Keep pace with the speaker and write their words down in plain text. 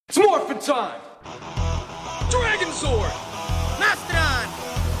It's morphin' time! Dragon Sword! Mastodon!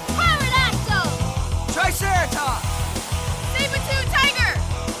 Pterodactyl! Triceratops! Saber-tooth tiger!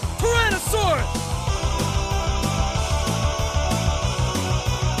 Tyrannosaurus!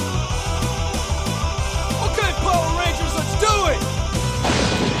 Okay, Power Rangers, let's do it!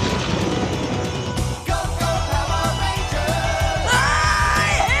 Go, go, Power Rangers!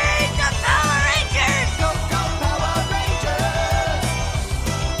 I hate the Power Rangers! Go, go, Power Rangers!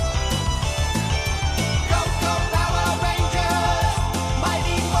 Go, go, Power Rangers!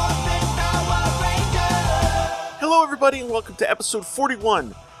 Mighty Morphin Power Rangers! Hello, everybody, and welcome to episode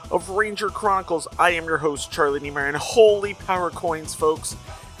 41 of Ranger Chronicles. I am your host, Charlie Niemeyer, and holy power coins, folks.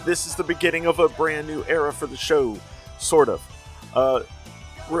 This is the beginning of a brand new era for the show, sort of.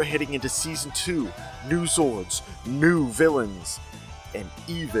 We're heading into season 2, new Zords, new villains, and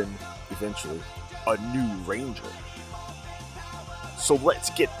even, eventually, a new Ranger. So let's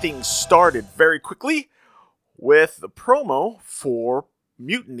get things started very quickly with the promo for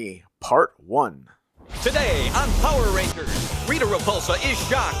Mutiny Part 1. Today on Power Rangers, Rita Repulsa is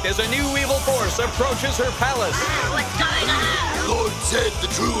shocked as a new evil force approaches her palace. What's going on? Lord Zed, the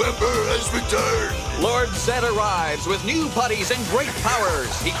true Emperor, has returned! Lord Zed arrives with new buddies and great powers.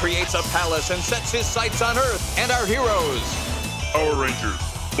 He creates a palace and sets his sights on Earth and our heroes. Power Rangers,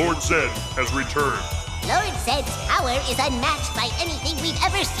 Lord Zed has returned. Lord Zed's power is unmatched by anything we've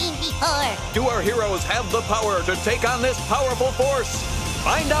ever seen before. Do our heroes have the power to take on this powerful force?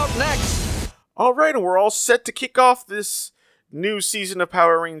 Find out next. Alright, and we're all set to kick off this new season of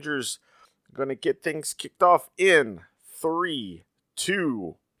Power Rangers. I'm gonna get things kicked off in 3,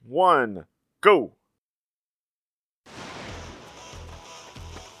 2, 1, go!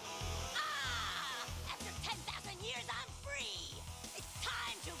 After 10,000 years, I'm free. It's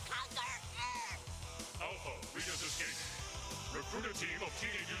time to conquer Earth. Alpha, Rita's escape. Recruit a team of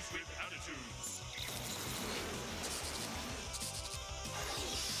teenagers with attitudes.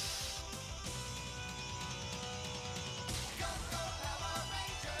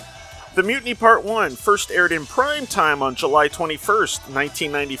 The Mutiny Part 1 first aired in prime time on July 21st,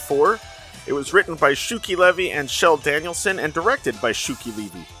 1994. It was written by Shuki Levy and Shel Danielson and directed by Shuki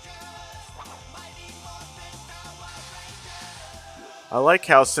Levy. I like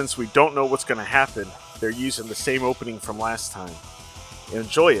how, since we don't know what's going to happen, they're using the same opening from last time.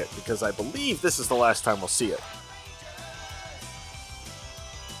 Enjoy it, because I believe this is the last time we'll see it.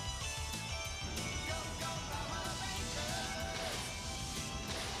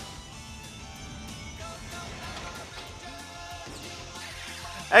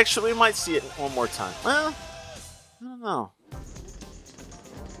 Actually, we might see it one more time. Well, I don't know.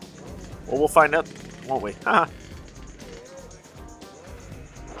 Well, we'll find out, won't we? Haha.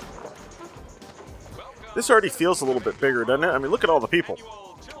 This already feels a little bit bigger, doesn't it? I mean, look at all the people.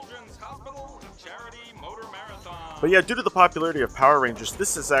 But yeah, due to the popularity of Power Rangers,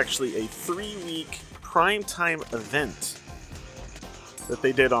 this is actually a 3-week primetime event that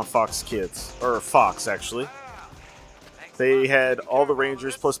they did on Fox Kids. Or Fox, actually. They had all the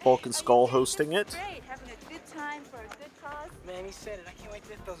Rangers plus Bulk and Skull hosting it. Great, having a good time for a good cause. Man, he said it. I can't wait to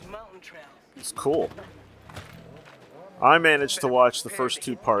hit those mountain trails. It's cool. I managed to watch the first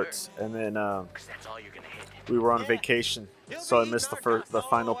 2 parts, and then we were on vacation, so I missed the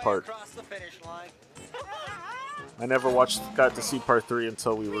final part. I never got to see part 3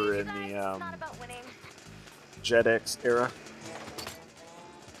 until we were in the JetX era.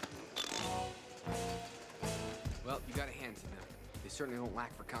 Well, you got a hand to them. They certainly don't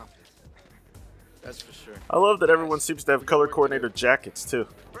lack for confidence. That's for sure. I love that everyone seems to have color-coordinated jackets, too.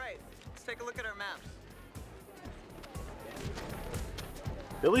 Right. Let's take a look at our maps.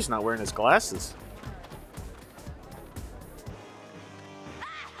 Billy's not wearing his glasses.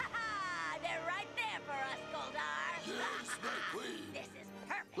 They're right there for us, Goldar. Yes, my queen. This is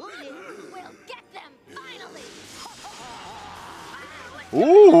perfect. We'll get them, finally.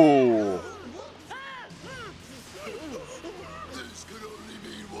 Ooh! This could only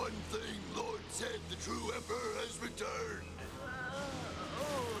mean one thing. Lord Zed, the true Emperor, has returned.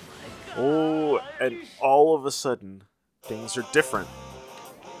 Oh, and all of a sudden, things are different.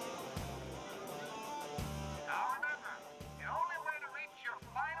 Now remember, the only way to reach your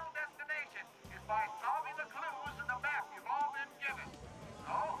final destination is by solving the clues in the map you've all been given.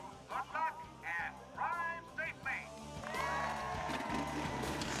 So, good luck and ride safely.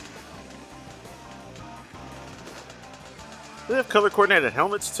 Do they have color-coordinated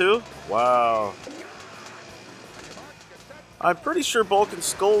helmets, too? Wow. I'm pretty sure Bulk and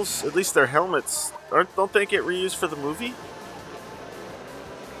Skull's, at least their helmets, don't they get reused for the movie?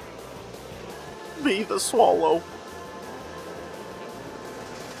 Me, the Swallow.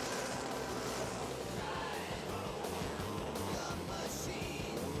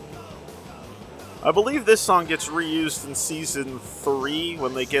 I believe this song gets reused in Season 3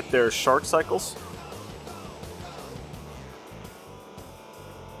 when they get their shark cycles.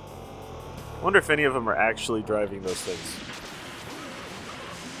 I wonder if any of them are actually driving those things.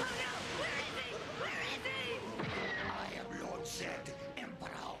 I am Lord Zed, Emperor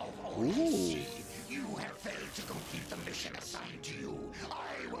of all Ooh. the sea. You have failed to complete the mission assigned to you.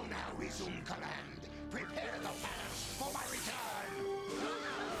 I will now resume command. Prepare the palace for my return.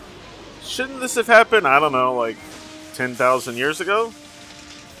 Shouldn't this have happened, I don't know, like 10,000 years ago?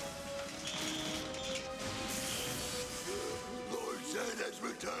 Lord Zed has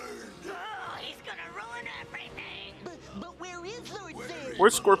returned. Oh, he's gonna ruin everything. But where is Lord Zed?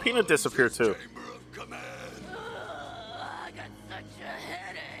 Where'd Scorpina disappear to? Chamber of command. I got such a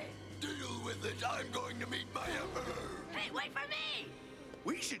headache. Deal with it. I'm going to meet my emperor. Hey, wait for me.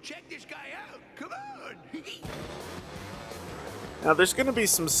 We should check this guy out. Come on. Now, there's going to be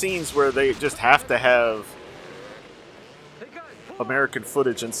some scenes where they just have to have American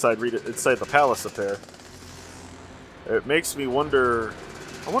footage inside the palace up there. It makes me wonder.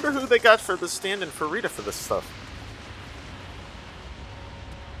 I wonder who they got for the stand-in for Rita for this stuff.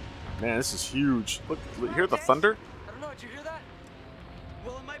 Man, this is huge. Look, hear the thunder? I don't know, did you hear that?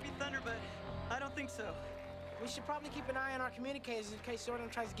 Well, it might be thunder, but I don't think so. We should probably keep an eye on our communicators in case Zordon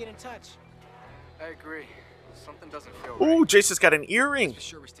tries to get in touch. I agree. Something doesn't feel Ooh, right. Jason's got an earring. Be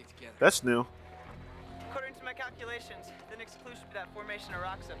sure we stick together. That's new. According to my calculations, the next clue should be that formation of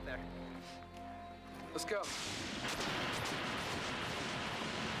rocks up there. Let's go.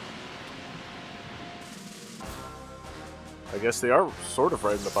 I guess they are sort of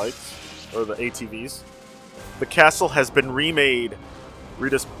riding the bikes, or the ATVs. The castle has been remade.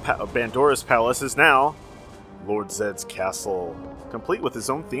 Bandora's palace is now Lord Zed's castle, complete with his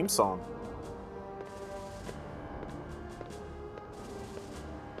own theme song.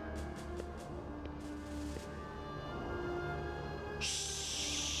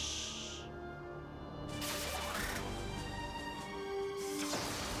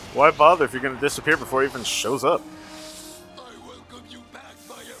 Why bother if you're going to disappear before he even shows up? I welcome you back,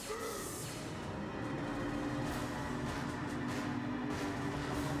 my emperor.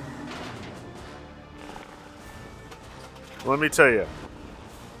 Let me tell you,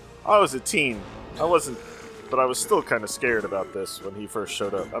 I was a teen. I wasn't, but I was still kind of scared about this when he first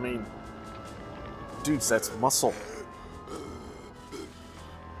showed up. I mean, dudes, that's muscle.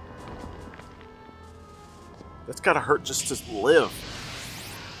 That's gotta hurt just to live.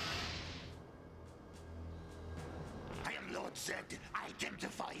 I am Lord Zed.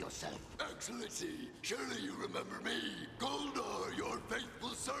 Identify yourself. Excellency, surely you remember me. Goldar, your faithful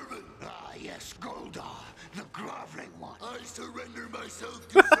servant. Ah, yes, Goldar, the groveling one. I surrender myself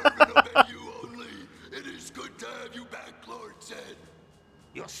to serve and obey you only. It is good to have you back, Lord Zed.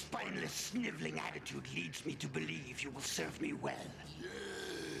 Your spineless, sniveling attitude leads me to believe you will serve me well. Yes.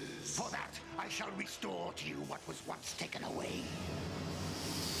 For that, I shall restore to you what was once taken away.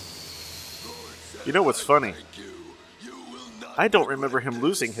 Lord Zed, You know what's funny? thank you. You will not I don't remember regret him this.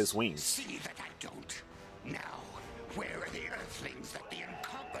 losing his wings. See that I don't. Now, where are the Earthlings that the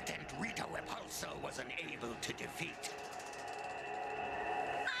incompetent Rito Repulso was unable to defeat?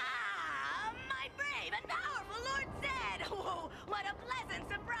 Ah, my brave and powerful Lord Zed! Whoa, what a pleasant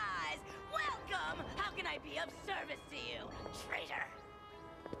surprise! Welcome! How can I be of service to you, traitor?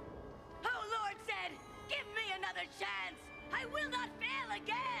 Oh, Lord Zed, give me another chance! I will not fail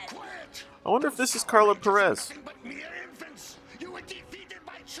again! Quiet! I wonder if this is Carla Perez. Nothing but mere infants. You were defeated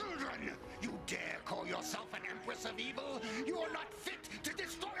by children. You dare call yourself an empress of evil? You are not fit to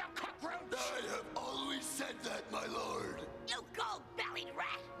destroy a cockroach. I have always said that, my lord. You gold-bellied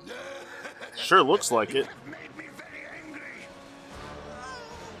rat! Sure looks like it. Have made me very angry.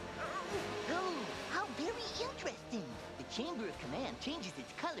 Oh, how very interesting. The Chamber of Command changes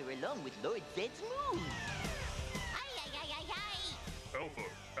its color along with Lord Zed's moon. Alpha,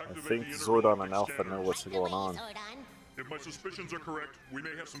 I activate think the Zordon and intergalactic Alpha scanner. know what's going on. If my suspicions are correct, we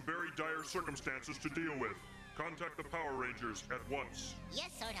may have some very dire circumstances to deal with. Contact the Power Rangers at once.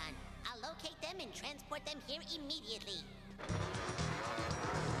 Yes, Zordon. I'll locate them and transport them here immediately.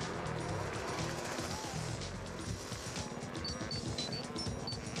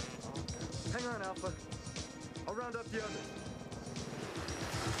 Hang on, Alpha. I'll round up the others.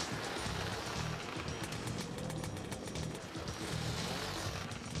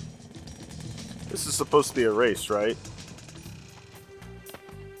 This is supposed to be a race, right?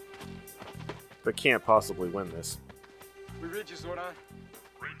 They can't possibly win this. We read you, Zordon.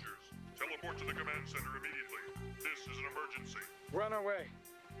 Rangers, teleport to the command center immediately. This is an emergency. We're on our way.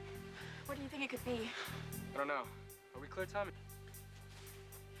 What do you think it could be? I don't know. Are we clear, Tommy?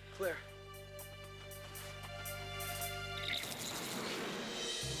 Clear.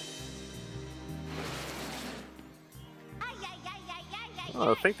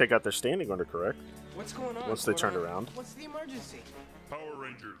 I think they got their standing order correct. What's going on? Once they turned around. What's the emergency? Power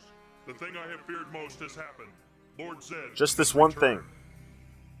Rangers, the thing I have feared most has happened. Lord Zed. Just this one thing.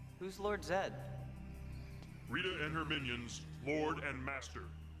 Who's Lord Zed? Rita and her minions, Lord and Master.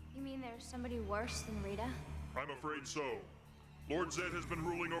 You mean there's somebody worse than Rita? I'm afraid so. Lord Zed has been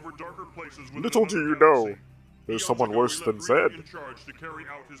ruling over darker places within Little do you know, there's someone worse than Zed. In charge to carry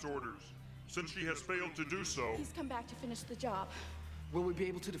out his orders. Since she has failed to do so, He's come back to finish the job. Will we be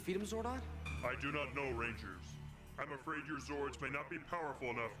able to defeat him, Zordon? I do not know, Rangers. I'm afraid your Zords may not be powerful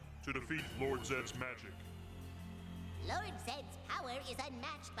enough to defeat Lord Zed's magic. Lord Zed's power is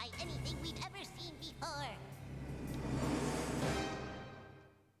unmatched by anything we've ever seen before.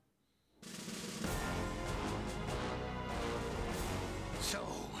 So,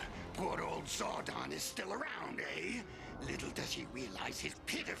 poor old Zordon is still around, eh? Little does he realize his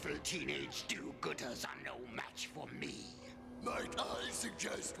pitiful teenage do-gooders are no match for me. Might I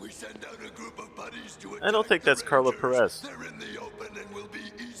suggest we send out a group of buddies to attack I don't think that's Carla Perez. They're in the open and will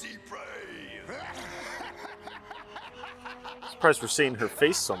be easy prey. Surprised we're seeing her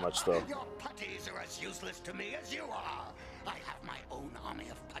face so much, though. Your putties are as useless to me as you are. I have my own army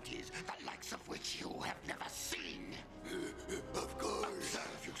of putties, the likes of which you have never seen. Of course.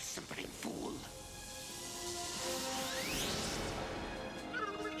 Observe, you simpering fool.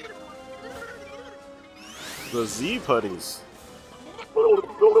 The Z putties.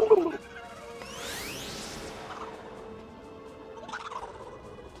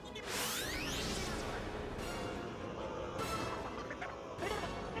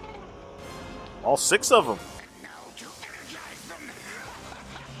 All 6 of them.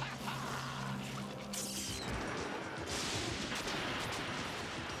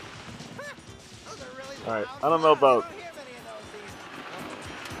 Alright, I don't know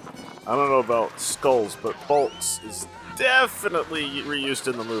about Skulls, but Bolts is definitely reused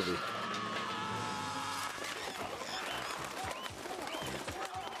in the movie.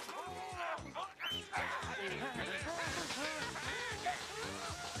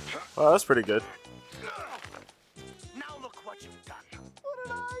 Wow, that's pretty good. Now look what you've done. What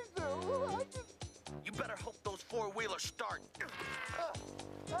did I do? You better hope those four-wheelers start.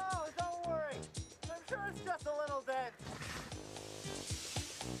 Oh, don't worry. I'm sure it's just a little dent.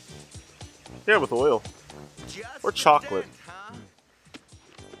 Yeah, with oil. Just Or chocolate. a dent,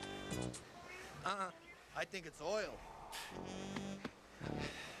 huh? I think it's oil.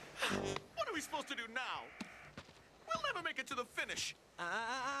 What are we supposed to do now? We'll never make it to the finish.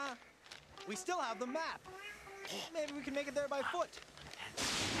 We still have the map. Maybe we can make it there by foot.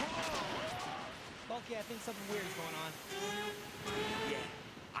 Bulky, I think something weird's going on. Yeah,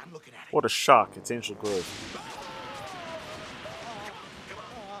 I'm looking at it. What a shock, it's Angel Grove.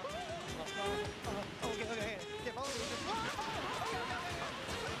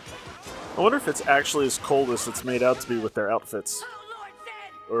 I wonder if it's actually as cold as it's made out to be with their outfits.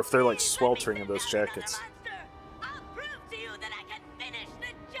 Or if they're like sweltering in those jackets. I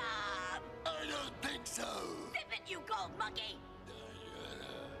don't think so. Zip it, you gold monkey!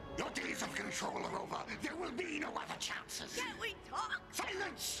 Your days of control are over. There will be no other chances. Can't we talk?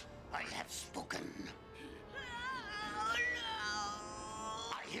 Silence! I have spoken. Oh,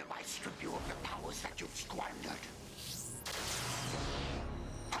 no! I hereby strip you of the powers that you've squandered.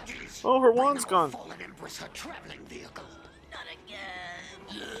 Putties, Oh, her wand's bring our gone. fallen Empress her traveling vehicle. Not again.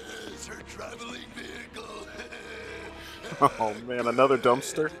 Yes, her traveling vehicle. Oh man, another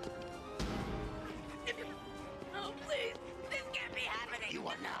dumpster? Oh, please. This can't be happening. You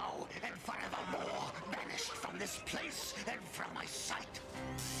are now and forevermore banished from this place and from my sight.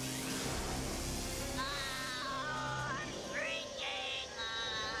 Oh, I'm freaking.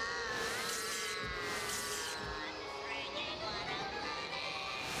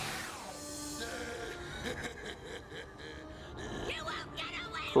 You won't get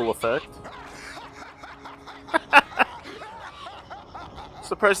away. Cool effect.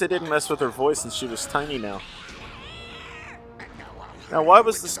 Surprised they didn't mess with her voice since she was tiny now. Now, why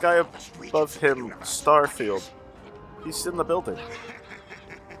was this guy above him Starfield? He's in the building.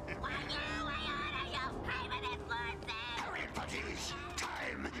 Hurry, putties!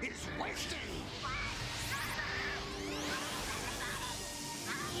 Time is wasting!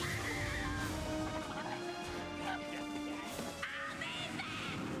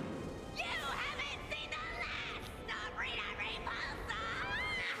 You haven't seen the last of Rita Repulsa!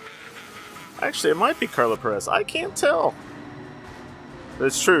 Actually, it might be Carla Perez. I can't tell. But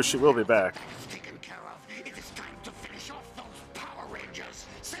it's true, she will be back. Taken care of. It is time to finish off those Power Rangers.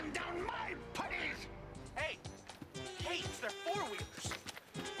 Send down my putties! Hey, it's their four-wheelers.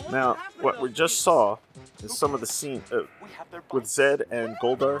 Now, what we just saw in some of the scene with Zed and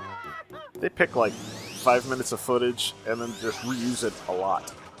Goldar, they pick like 5 minutes of footage and then just reuse it a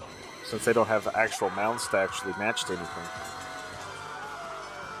lot, since they don't have actual mounts to actually match to anything.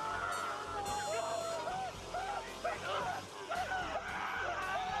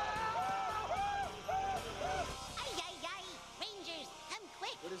 Rangers, come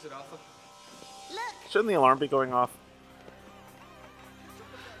quick! What is it, Alpha? Look! Shouldn't the alarm be going off?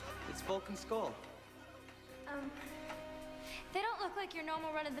 It's Vulcan Skull. They don't look like your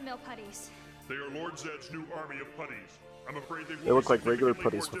normal run-of-the-mill putties. They are Lord Zed's new army of putties. I'm afraid they They look like regular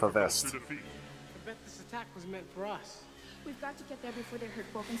significantly putties more with a difficult vest. to defeat. I bet this attack was meant for us. We've got to get there before they hurt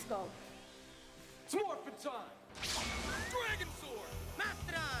Vulcan Skull. It's morphin' time! Dragon Sword!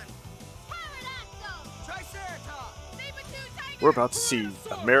 Mastodon! Pterodactyl! Triceratops! Saber-tooth tiger! We're about to see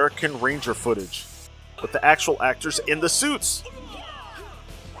American Ranger footage with the actual actors in the suits.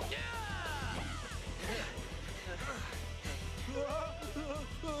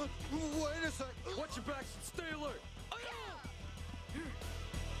 Wait a sec! Watch your backs and stay alert!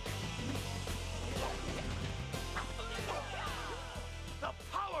 The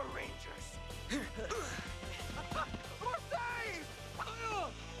Power Rangers! Mercedes! We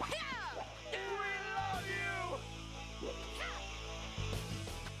love you!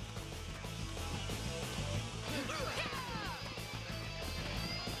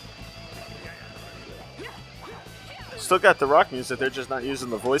 Still got the rock music, they're just not using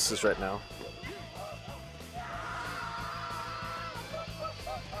the voices right now.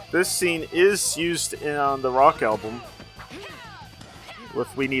 This scene is used on the Rock album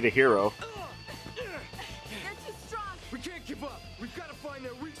with We Need a Hero. They're too strong. We can't give up! We've got to find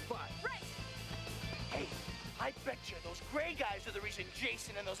their weak spot! Right. Hey, I bet you those gray guys are the reason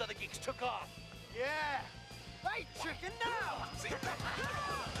Jason and those other geeks took off. Yeah! Right, chicken, now!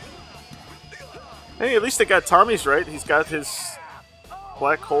 Hey, at least they got Tommy's right. He's got his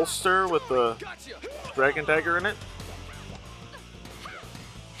black holster with the dragon dagger in it.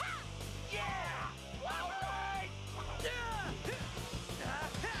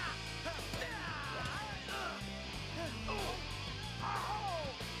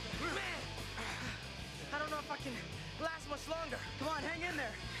 I don't know if I can last much longer. Come on, hang in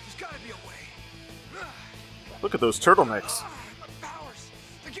there. There's gotta be a way. Look at those turtlenecks. My powers!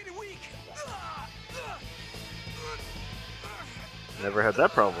 They're getting weak! Never had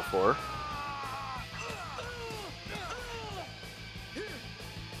that problem before.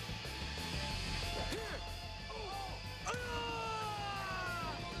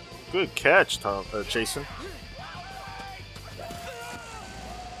 Good catch, Jason.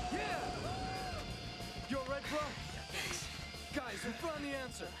 You alright, bro? Guys, we found the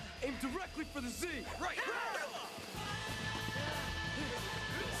answer. Aim directly for the Z. Right.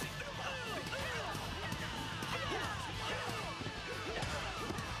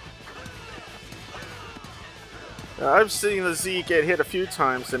 I've seen the Z get hit a few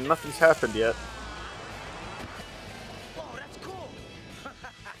times and nothing's happened yet. Oh, that's cool!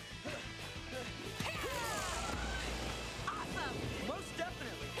 Awesome. Most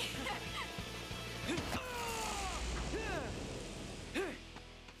definitely.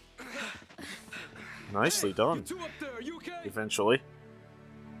 Nicely done. Two up there, you okay? Eventually.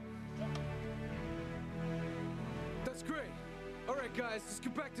 That's great. Alright, guys, let's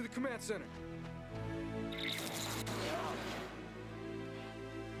get back to the command center.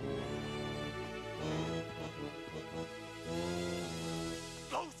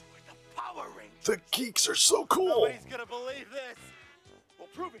 Those were the Power Rangers! The geeks are so cool. Nobody's gonna believe this! We'll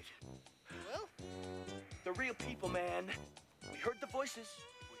prove it. Well, the real people, man. We heard the voices,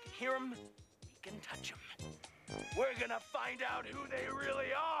 we can hear them, we can touch them. We're gonna find out who they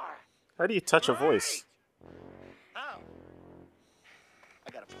really are! How do you touch a voice? Oh.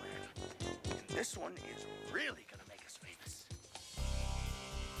 I got a plan. And this one is really gonna make us famous.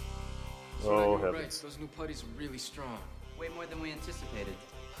 Oh, Right, heavens. those new putties are really strong. Way more than we anticipated.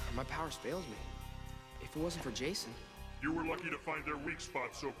 My powers failed me. If it wasn't for Jason. You were lucky to find their weak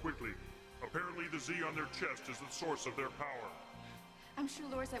spot so quickly. Apparently the Z on their chest is the source of their power. I'm sure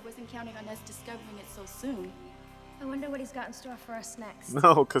Lord Zed wasn't counting on us discovering it so soon. I wonder what he's got in store for us next.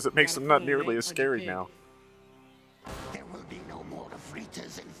 No, because it makes them not nearly as scary now. There will be no more of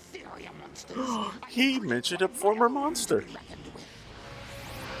Rita's inferior monsters. He mentioned a former monster. Reckoned with.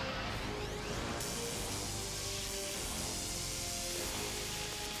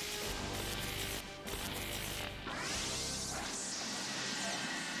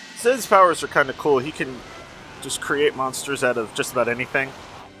 Zed's powers are kind of cool. He can just create monsters out of just about anything.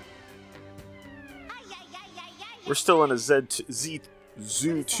 We're still in a Z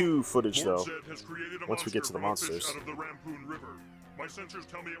Zoo 2 footage, though, Lord Zed has created a once we get to the monster from a monsters. fish out of the Rampoon River. My sensors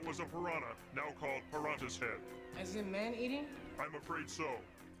tell me it was a piranha, now called Piranha's Head. As in man-eating? I'm afraid so.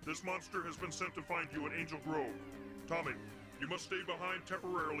 This monster has been sent to find you in Angel Grove. Tommy, you must stay behind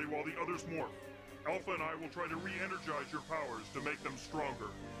temporarily while the others morph. Alpha and I will try to re-energize your powers to make them stronger.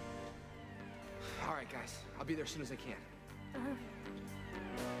 All right, guys. I'll be there as soon as I can.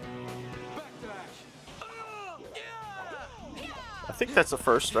 Back to action. I think that's a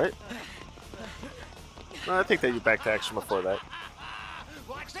first, right? No, I think they get back to action before that.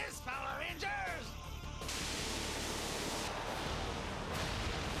 Watch this, Power Rangers!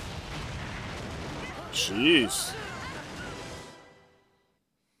 Jeez.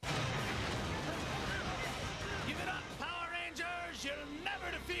 Give it up, Power Rangers! You'll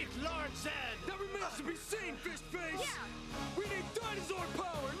never defeat Lord Zed! That remains to be seen, Fistface! Yeah. We need dinosaur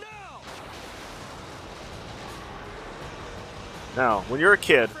power now! Now, when you're a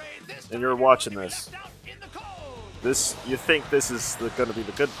kid and you're watching this, you think this is going to be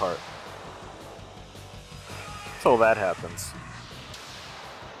the good part. Until that happens.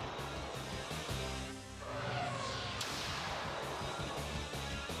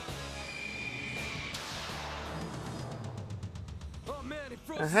 Oh, man, it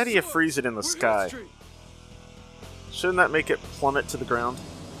froze Now, how do you freeze it in the sky? Shouldn't that make it plummet to the ground?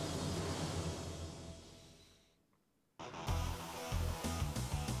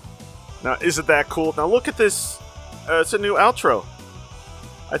 Now, isn't that cool? Now, look at this. It's a new outro.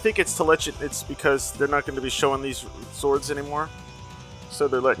 I think it's to let you. It's because they're not going to be showing these swords anymore, so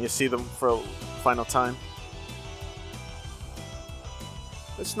they're letting you see them for a final time.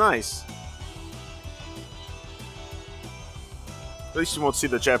 It's nice. At least you won't see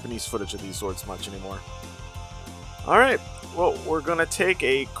the Japanese footage of these swords much anymore. Alright, well, we're going to take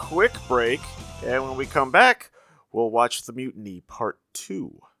a quick break, and when we come back, we'll watch The Mutiny Part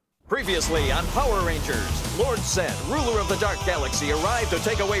 2. Previously on Power Rangers, Lord Zed, ruler of the Dark Galaxy, arrived to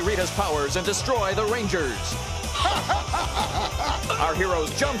take away Rita's powers and destroy the Rangers. Our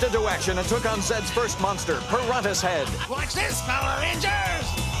heroes jumped into action and took on Zed's first monster, Piranha's Head. Watch this, Power Rangers!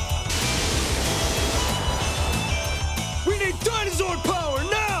 We need dinosaur power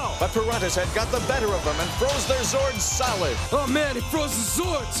now! But Piranha's Head got the better of them and froze their Zords solid. Oh man, it froze the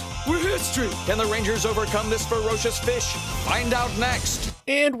Zords! We're history! Can the Rangers overcome this ferocious fish? Find out next.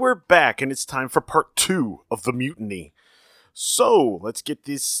 And we're back, and it's time for Part 2 of The Mutiny. So, let's get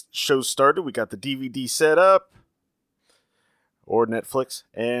this show started. We got the DVD set up, or Netflix,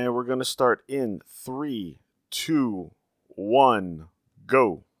 and we're going to start in 3, 2, 1,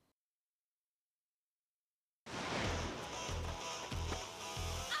 go.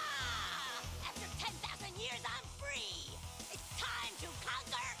 After 10,000 years, I'm free. It's time to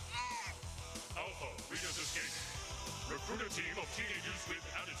conquer Earth. Alpha, Rita's escape. Recruit a team of teenagers with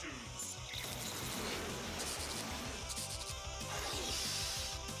attitudes.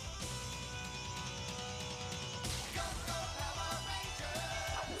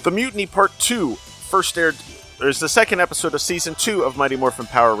 The Mutiny Part 2 first aired. There's the second episode of Season 2 of Mighty Morphin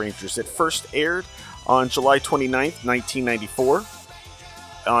Power Rangers. It first aired on July 29th, 1994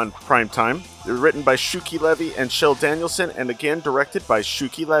 on primetime. They were written by Shuki Levy and Shel Danielson, and again directed by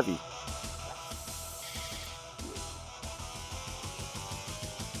Shuki Levy.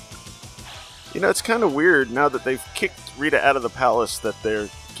 You know, it's kind of weird now that they've kicked Rita out of the palace that they're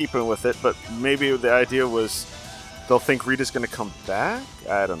keeping with it, but maybe the idea was they'll think Rita's going to come back?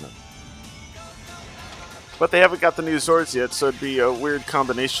 I don't know. But they haven't got the new Zords yet, so it'd be a weird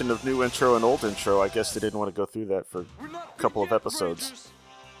combination of new intro and old intro. I guess they didn't want to go through that for a couple of episodes.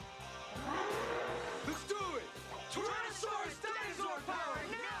 Let's do it! Tyrannosaurus dinosaur power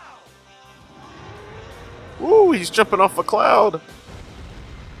now! Ooh, he's jumping off a cloud!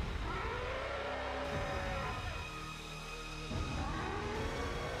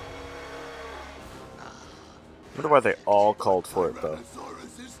 I wonder why they all called for it, though.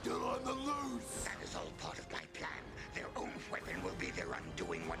 Tyrannosaurus is still on the loose. That is all part of my plan. Their own weapon will be their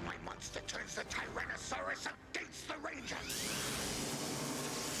undoing when my monster turns the Tyrannosaurus against the Rangers.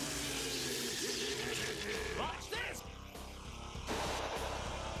 Watch this!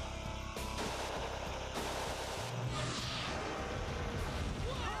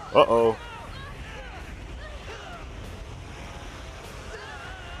 Uh-oh.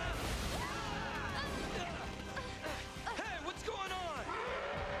 Hey, what's going on?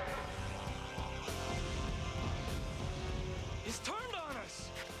 He's turned on us!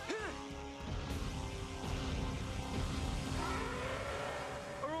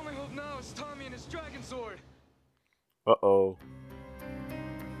 Our only hope now is Tommy and his Dragon Sword. Uh-oh.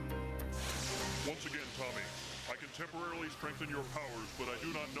 Once again, Tommy, I can temporarily strengthen your powers, but I do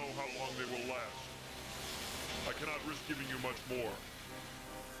not know how long they will last. I cannot risk giving you much more.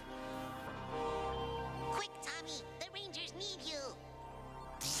 Quick, Tommy! The Rangers need you!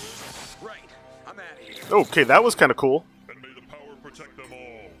 Right. I'm out of here. Okay, that was kind of cool. And may the power protect them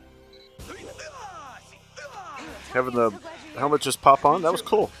all. Having the helmet just pop on, that was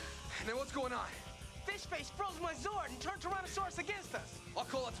cool. Now what's going on? Fishface froze my Zord and turned Tyrannosaurus against us. I'll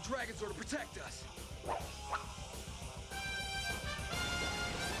call out the Dragon Zord to protect us.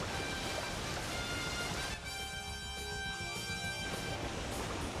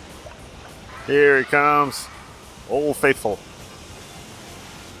 Here he comes. Old Faithful.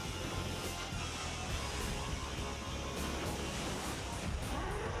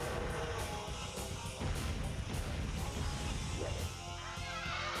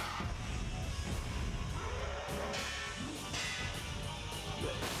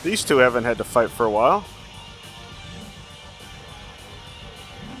 These two haven't had to fight for a while.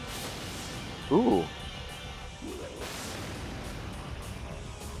 Ooh.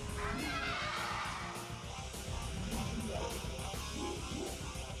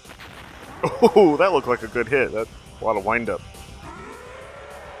 Oh, that looked like a good hit. That's a lot of wind-up.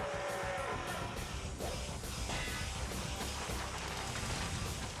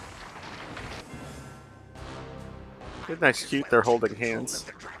 Isn't that cute? They're holding hands.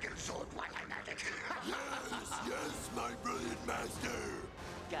 Yes, my brilliant master.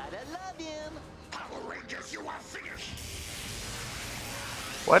 Gotta love him. Power Rangers, you are finished.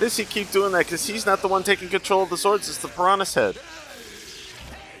 Why does he keep doing that? Because he's not the one taking control of the swords. It's the Piranha's head.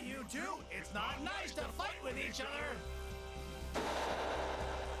 Hey, you two! It's not nice to fight with each other.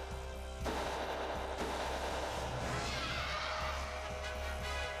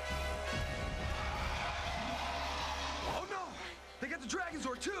 Oh no! They got the Dragon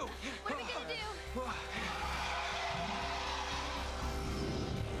Zord too! What are we gonna do?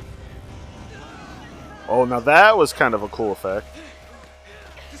 Oh, now that was kind of a cool effect.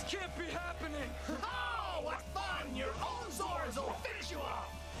 This can't be happening! Oh, what fun! Your own Zords will finish you off.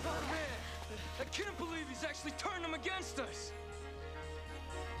 Oh man! I can't believe he's actually turned them against us!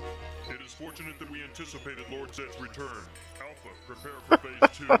 It is fortunate that we anticipated Lord Zed's return. Alpha, prepare for phase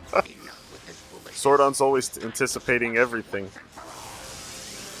 2. Zordon's always anticipating everything.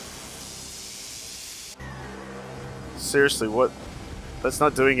 Seriously, what? That's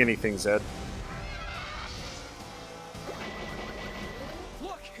not doing anything, Zed.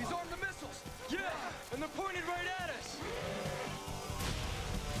 Look! He's armed the missiles! Yeah! And they're pointed right at us!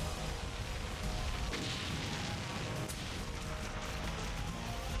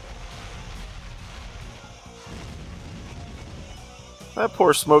 That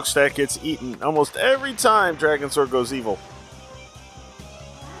poor smokestack gets eaten almost every time Dragon Zord goes evil.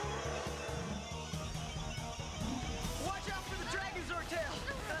 Watch out for the Dragon Zord tail!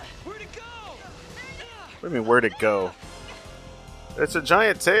 Where'd it go? What do you mean, where'd it go? It's a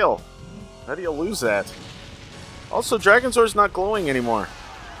giant tail. How do you lose that? Also, Dragon Zord's not glowing anymore.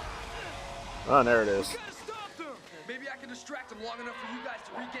 Oh, there it is. We gotta stop them! Maybe I can distract them long enough for you guys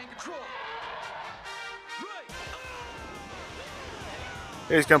to regain control. Right!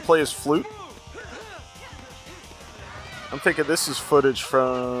 Hey, he's gonna play his flute. I'm thinking this is footage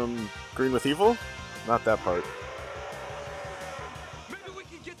from Green with Evil? Not that part. Maybe we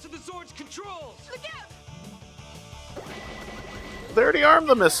can get to the Zord's controls! Look out! They already armed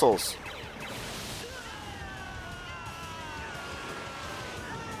the missiles.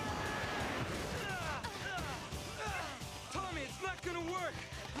 Tommy, it's not gonna work!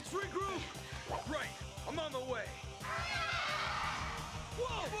 Let's regroup! Right, I'm on the way.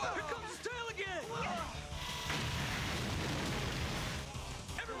 Whoa! Here comes his tail again!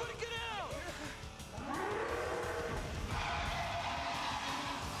 Everybody get out!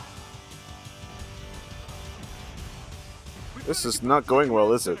 This is not going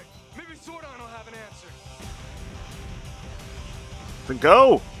well, is it? Maybe Zordon will have an answer. Then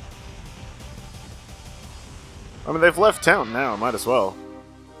go! I mean, they've left town now, might as well.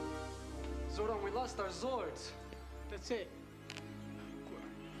 Zordon, we lost our Zords. That's it.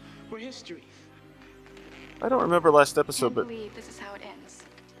 We're history. I don't remember last episode, but believe this is how it ends.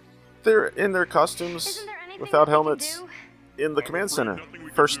 they're in their costumes without helmets in the command center.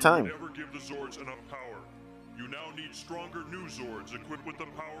 First time. Never give the Zords enough power. You now need stronger new Zords equipped with the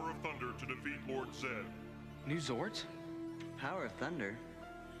power of thunder to defeat Lord Zed. New Zords? Power of Thunder?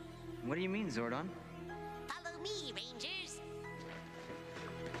 What do you mean, Zordon? Follow me, Rangers.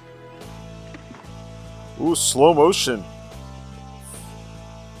 Ooh, slow motion.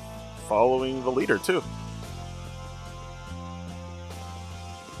 Following the leader, too.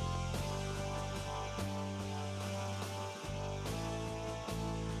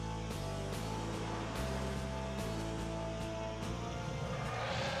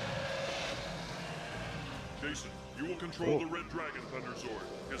 Jason, you will control the Red Dragon Thunder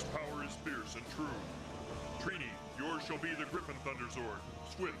Zord. His power is fierce and true. Trini, yours shall be the Griffin Thunder Zord.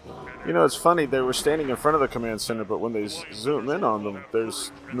 Swift and You know, it's funny, they were standing in front of the command center, but when they zoom in on them,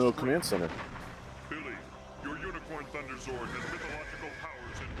 there's no command center. Billy, your Unicorn Thunder Zord has mythological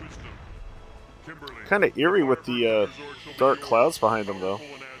powers and wisdom. Kimberly, Kind of eerie with the dark clouds behind them, though.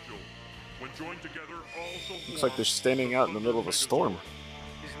 when joined together, all shall Looks like they're standing out in the middle of a storm.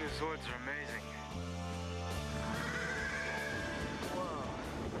 These new swords are amazing.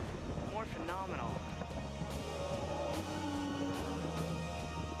 Whoa. More phenomenal.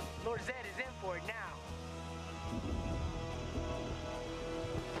 Lord Zed is in for it now.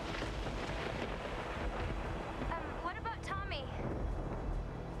 What about Tommy?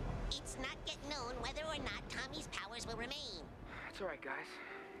 It's not yet known whether or not Tommy's powers will remain. It's alright, guys.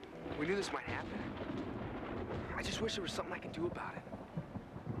 We knew this might happen. I just wish there was something I could do about it.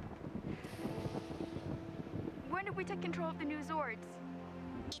 When did we take control of the new Zords?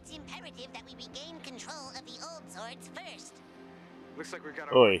 It's imperative that we regain control of the old Zords first. Looks like we got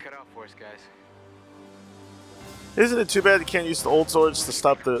our Oi. work cut out for us, guys. Isn't it too bad you can't use the old swords to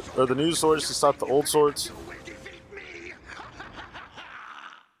stop the, or the new swords to stop the old swords?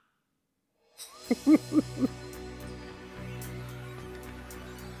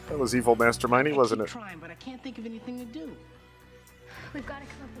 That was evil Mastermindy, wasn't it? Trying, but I can't think of anything to do. We've got to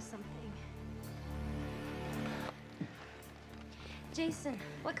come up with something. Jason,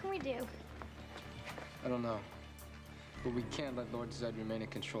 what can we do? I don't know. But we can't let Lord Zed remain in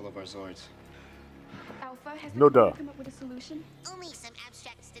control of our Zords. Alpha, has No anyone duh. come up with a solution? Only some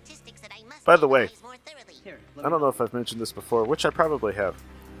abstract statistics that I must By the way, analyze more thoroughly. I don't know if I've mentioned this before, which I probably have,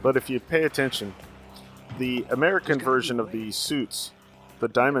 but if you pay attention, the American version of the suits, the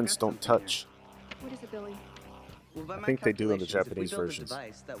diamonds don't touch. What is it, Billy? Well, by I my think they do in the calculations, Japanese if we build versions. a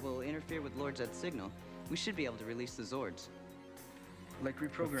device that will interfere with Lord Zed's signal, we should be able to release the Zords. Like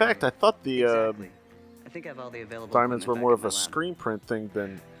reprogramming. In fact, I thought the Exactly. I think I have all the available diamonds were equipment more back of in a my lab. screen print thing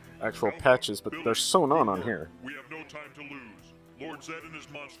than actual patches, but they're sewn on here. We have no time to lose. Lord Zed and his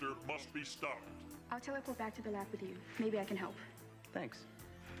monster must be stopped. I'll teleport back to the lab with you. Maybe I can help. Thanks.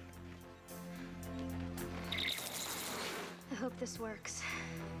 I hope this works.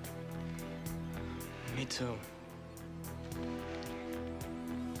 Me too.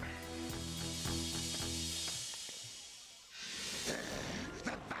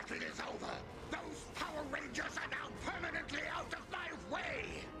 The battle is over. Those Power Rangers are now permanently out of my way.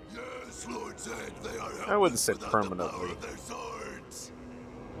 Yes, Lord Zed, they are. I wouldn't say without the power permanently. of their swords.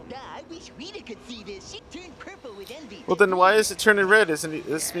 I wish Rita could see this. She'd turn purple with envy. Well, then why is it turning red? Isn't he?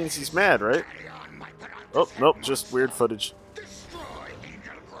 This means he's mad, right? Oh, nope, just weird footage. Destroy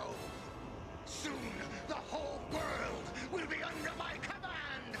Angel Grove. Soon, the whole world will be under my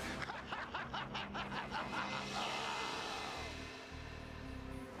command.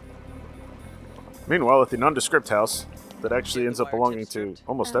 Meanwhile, at the nondescript house, that actually ends up belonging to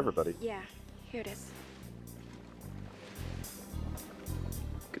almost everybody. Yeah, here it is.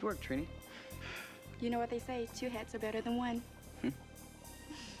 Good work, Trini. You know what they say, 2 heads are better than 1.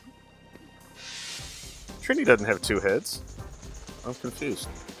 Trini doesn't have 2 heads. I'm confused.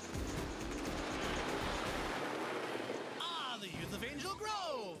 Ah, the youth of Angel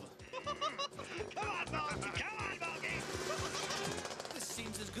Grove! Come on, Balky! Come on, Balky! This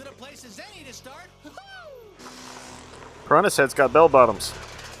seems as good a place as any to start. Piranha's head's got bell bottoms.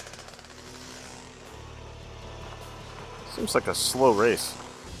 Seems like a slow race.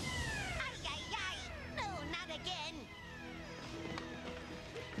 No, not again.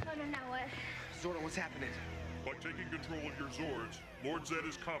 Oh, no, now what? Zordon, what's happening? By taking control of your Zords, Lord Zed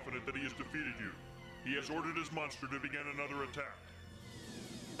is confident that he has defeated you. He has ordered his monster to begin another attack.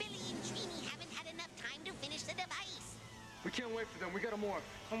 Billy and Trini haven't had enough time to finish the device. We can't wait for them. We gotta morph.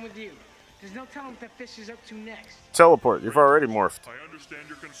 I'm with you. There's no telling what that fish is up to next. Teleport. You've already morphed. I understand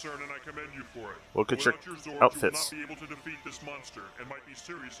your concern and I commend you for it. Look at your Without your Zords, outfits. you will not be able to defeat this monster and might be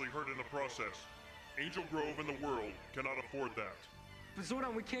seriously hurt in the process. Angel Grove and the world cannot afford that. But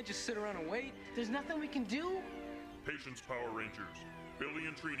Zordon, we can't just sit around and wait. There's nothing we can do. Patience, Power Rangers. Billy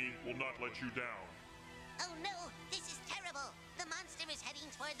and Trini will not let you down. Oh no, this is terrible. The monster is heading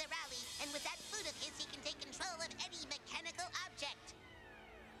toward the rally, and with that food of his, he can take control of any mechanical object.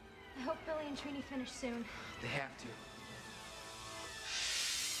 I hope Billy and Trini finish soon. They have to.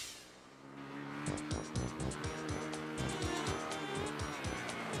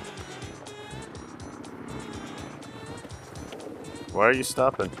 Why are you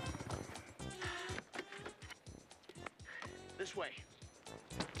stopping? This way.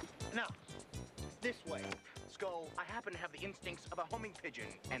 No, this way. Skull, I happen to have the instincts of a Homo homing pigeon,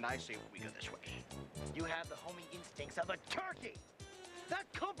 and I say we go this way. You have the homing instincts of a turkey. That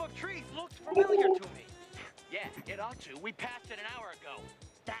clump of trees looks familiar to me. Yeah, it ought to. We passed it an hour ago.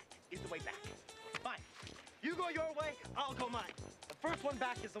 That is the way back. Fine. You go your way, I'll go mine. The first one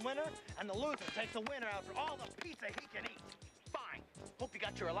back is the winner, and the loser takes the winner out for all the pizza he can eat. Fine. Hope you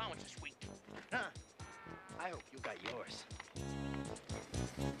got your allowance this week. Huh. I hope you got yours.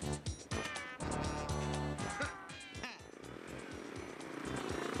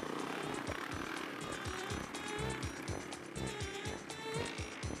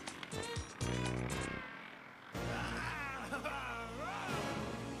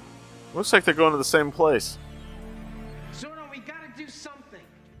 Looks like they're going to the same place. Zordon, we gotta do something.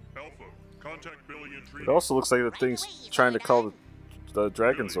 Alpha, contact Billy and Trini. It also looks like the thing's trying to call the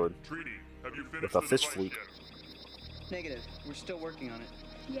Dragon Sword Trini, have you finished with a the fish device fleet. yet? Negative. We're still working on it.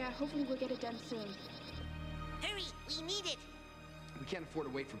 Yeah, hopefully we'll get it done soon. Hurry, we need it. We can't afford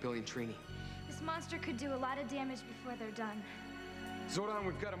to wait for Billy and Trini. This monster could do a lot of damage before they're done. Zordon,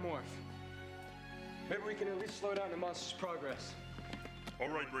 we've got to morph. Maybe we can at least slow down the monster's progress. All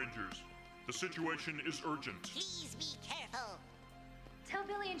right, Rangers. The situation is urgent. Please be careful. Tell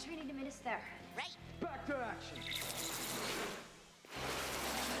Billy and Trini to meet us there. Right. Back to action.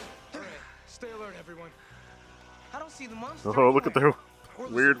 All right, stay alert, everyone. I don't see the monster. Oh, look at their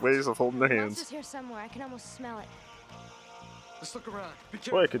weird ways of holding their The Monster's hands. here somewhere. I can almost smell it. Let's look around. Be Boy,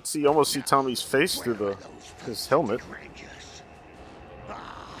 careful. I could almost see Tommy's face through his helmet. Rangers.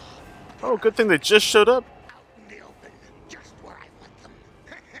 Oh, good thing they just showed up. In the open, just where I want them.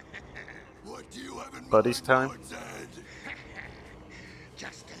 What do you have in Buddy's mind, time. Lord Zed?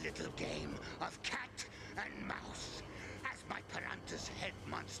 Just a little game of cat and mouse. As my Paranta's head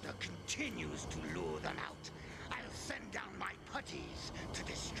monster continues to lure them out, I'll send down my putties to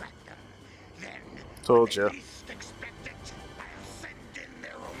distract them. Then, Told when they ya. least expect it, I'll send in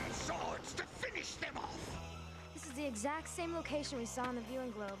their own swords to finish them off. This is the exact same location we saw in the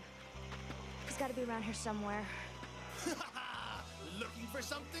viewing globe. He's got to be around here somewhere. Looking for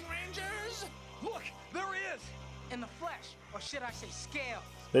something, Rangers? Look, there he is. In the flesh, or should I say scale?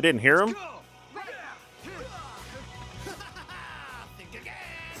 They didn't hear him? Go. Right. Think again.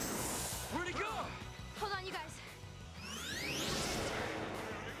 Where'd he go? Hold on, you guys.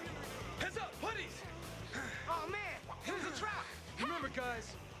 Heads up, putties. Oh man, here's a trap. Remember,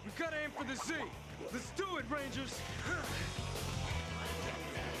 guys, we've got to aim for the Z. Let's do it, Rangers.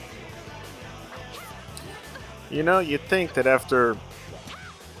 You know, you'd think that after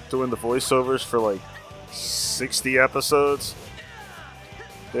doing the voiceovers for like 60 episodes,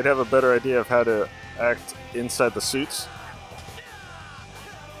 they'd have a better idea of how to act inside the suits.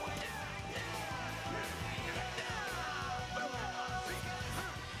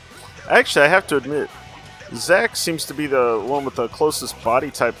 Actually, I have to admit, Zack seems to be the one with the closest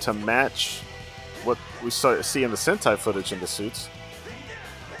body type to match what we see in the Sentai footage in the suits.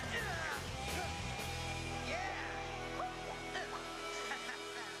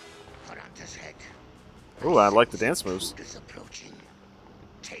 Paranta's head. Ooh, I like the dance moves. Food is approaching.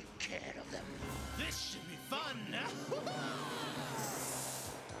 Take care of them. This should be fun.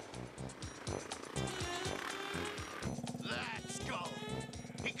 Let's go.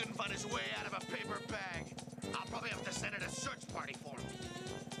 He couldn't find his way out of a paper bag. I'll probably have to send in a search party for him.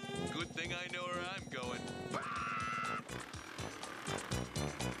 Good thing I know where I'm going.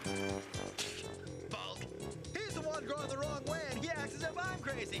 Bulk. He's the one going the wrong way, and he acts as if I'm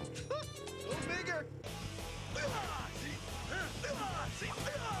crazy. Go figure.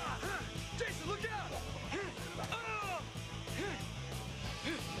 Jason, look out!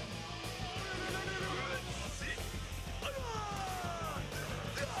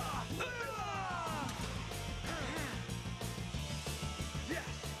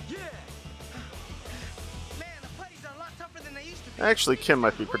 Actually, Kim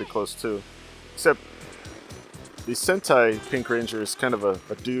might be pretty close too. Except the Sentai Pink Ranger is kind of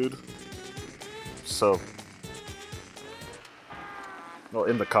a dude. So. Well,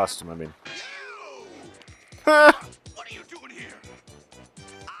 in the costume, I mean. What are you doing here?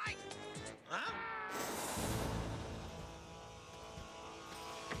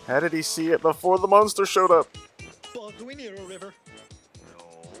 How did he see it before the monster showed up? Bulk, do we need a river?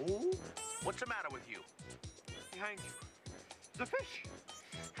 No. What's the matter with you? Behind you. The fish!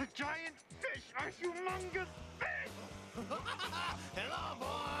 A giant fish! A humongous fish! Hello,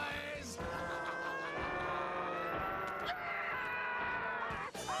 boys.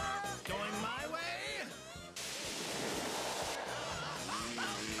 Going my way?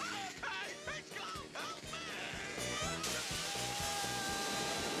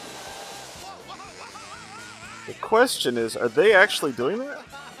 The question is, are they actually doing that?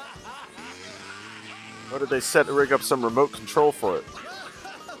 Or did they rig up some remote control for it?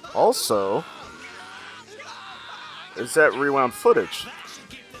 Also, is that rewound footage?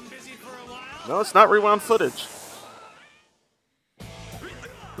 No, it's not rewound footage.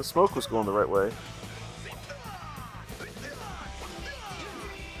 The smoke was going the right way.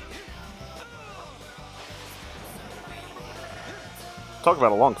 Talk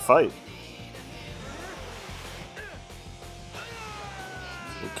about a long fight.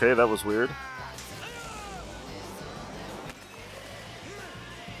 Okay, that was weird.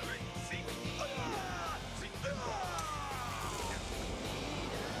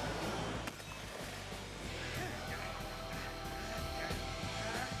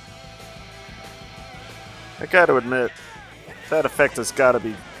 I gotta admit, that effect has gotta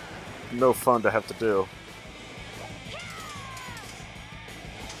be no fun to have to do.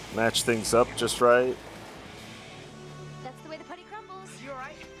 Match things up just right. That's the way the putty crumbles. You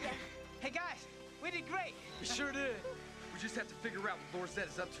alright? Yeah. Hey guys, we did great. We sure did. We just have to figure out what Lord Zed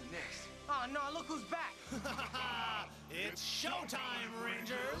is up to next. Oh no, look who's back. It's showtime,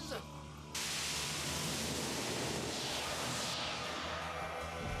 Rangers!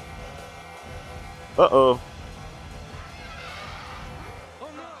 Uh-oh. Oh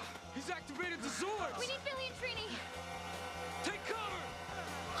no! He's activated the Zords! We need Billy and Trini. Take cover!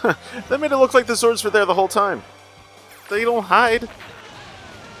 That made it look like the Zords were there the whole time. They don't hide. Zorda,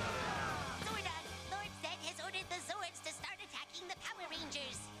 Lord Zed has ordered the Zords to start attacking the Power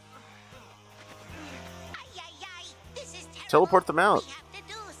Rangers. Ay. This is terrible. Teleport them out. We have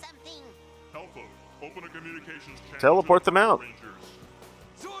to do something. Alpha, open a communications channel. Teleport them out.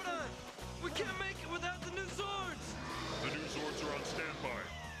 Zorda! We can't make it without the new Zords! The new Zords are on standby.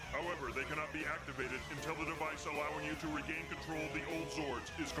 However, they cannot be activated until the device allowing you to regain control of the old Zords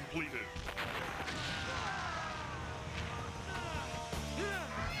is completed.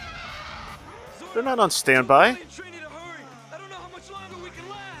 They're not on standby. I don't know how much longer we can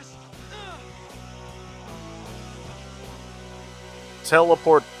last.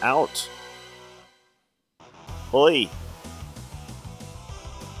 Teleport out. Oi.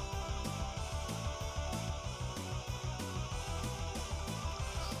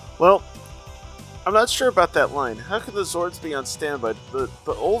 Well, I'm not sure about that line. How can the Zords be on standby? The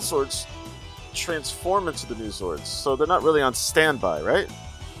old Zords transform into the new Zords, so they're not really on standby, right?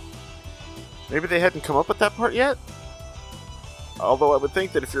 Maybe they hadn't come up with that part yet? Although I would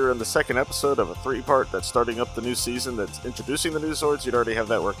think that if you're in the second episode of a 3-part that's starting up the new season that's introducing the new Zords, you'd already have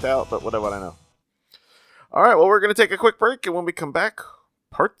that worked out, but what do I know? Alright, well, we're going to take a quick break, and when we come back,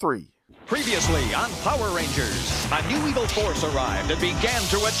 part 3. Previously on Power Rangers, a new evil force arrived and began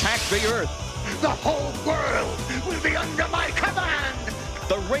to attack the Earth. The whole world will be under my command!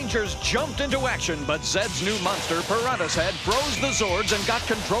 The Rangers jumped into action, but Zed's new monster, Piranha's Head, froze the Zords and got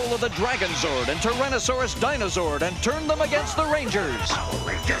control of the Dragon Zord and Tyrannosaurus Dinozord and turned them against the Rangers. Power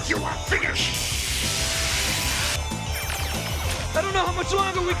Rangers, you are finished! I don't know how much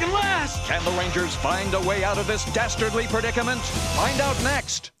longer we can last! Can the Rangers find a way out of this dastardly predicament? Find out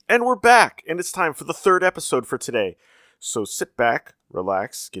next! And we're back, and it's time for the 3rd episode for today. So sit back,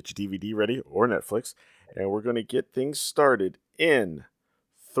 relax, get your DVD ready, or Netflix, and we're going to get things started in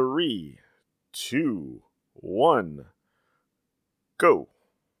 3, 2, 1, go.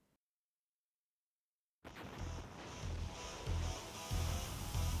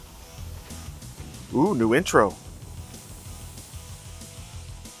 Ooh, new intro.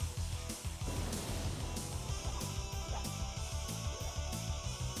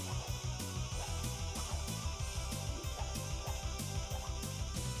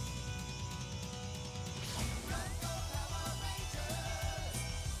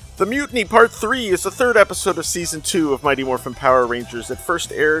 The Mutiny Part 3 is the 3rd episode of Season 2 of Mighty Morphin Power Rangers that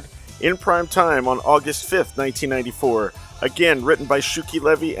first aired in prime time on August 5th, 1994. Again, written by Shuki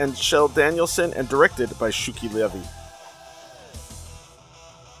Levy and Shel Danielson and directed by Shuki Levy.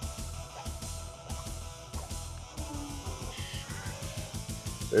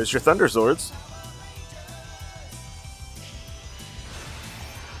 There's your Thunder Zords.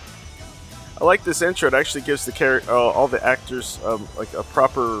 I like this intro. It actually gives the all the actors like a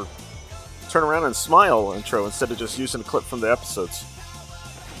proper turn around and smile intro instead of just using a clip from the episodes.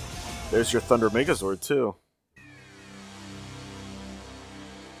 There's your Thunder Megazord too.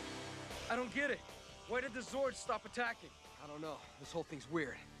 I don't get it. Why did the Zords stop attacking? I don't know. This whole thing's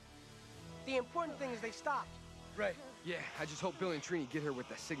weird. The important thing is they stopped. Right. Yeah, I just hope Billy and Trini get here with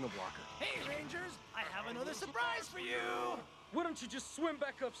that signal blocker. Hey, Rangers! I have another surprise for you! Why don't you just swim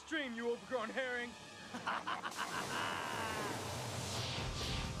back upstream, you overgrown herring?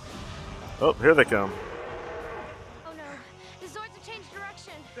 Oh, here they come. change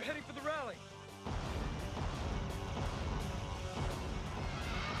direction. They're heading for the rally.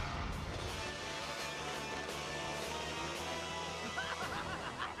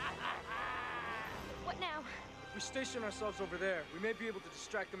 What now? If we station ourselves over there, we may be able to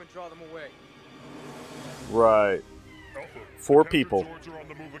distract them and draw them away. Right. Alpha, 4 the people Zords are on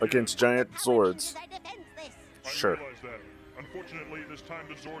the move again. against giant Zords. Sure. I realize that. Unfortunately, this time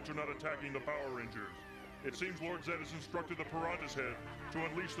the Zords are not attacking the Power Rangers. It seems Lord Zed has instructed the Piranha's Head to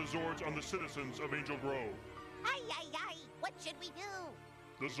unleash the Zords on the citizens of Angel Grove. Aye, aye, aye. What should we do?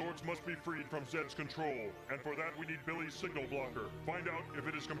 The Zords must be freed from Zed's control, and for that we need Billy's signal blocker. Find out if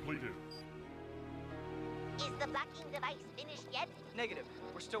it is completed. Is the blocking device finished yet? Negative.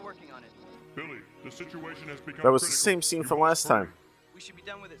 We're still working on it. Billy, the situation has become That was the critical. same scene from last time. We should be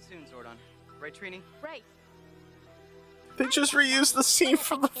done with it soon, Zordon. Right, Trini? Right. They just reused the scene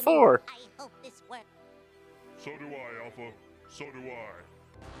from the 4. I hope this works. So do I, Alpha. So do I.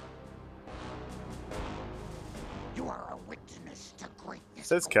 You are a witness to greatness.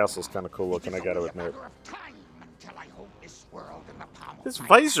 Zed's castle's kind of cool looking, I gotta admit. Time until I hold this world in the palm of His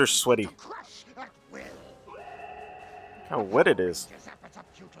my visor's sweaty. crush at will. Look how wet it is. Rangers' efforts are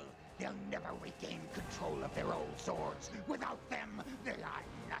futile. They'll never regain control of their old swords. Without them, they are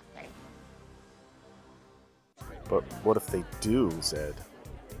nothing. But what if they do, Zed?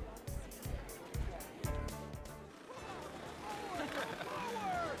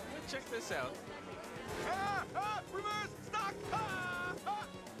 Check this out. Reverse stock!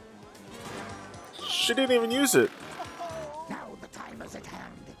 She didn't even use it. Now the time is at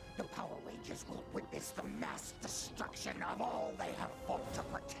hand. The Power Rangers will witness the mass destruction of all they have fought to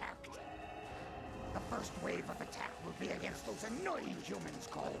protect. The first wave of attack will be against those annoying humans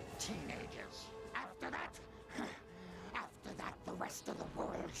called teenagers. After that, the rest of the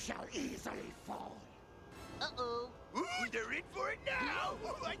world shall easily fall. Uh-oh. Ooh, they're in for it now!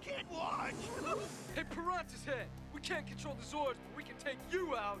 I can't watch! Hey, Piranha's Head! We can't control the Zords, but we can take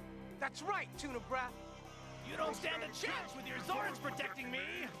you out! That's right, Tuna Brat. You don't stand a chance with your Zords protecting me!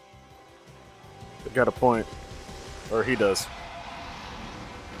 They got a point. Or he does.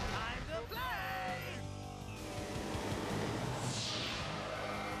 Time to play!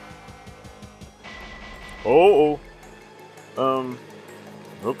 Oh.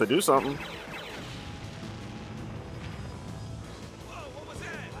 Hope they do something.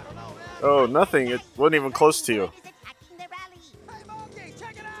 Oh, nothing. It wasn't even close to you. Hey, Monkey,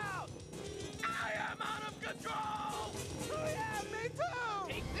 check it out! I am out of control! Oh yeah, me too!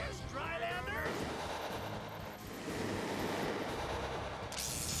 Take this, Drylander!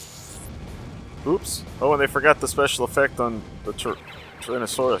 Oops. Oh, and they forgot the special effect on the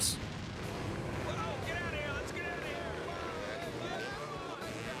Tyrannosaurus.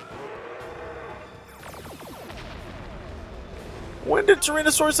 When did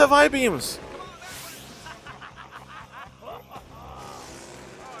Tyrannosaurus have I-beams?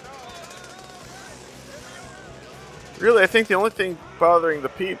 Really, I think the only thing bothering the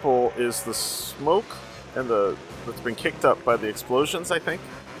people is the smoke and that's been kicked up by the explosions, I think.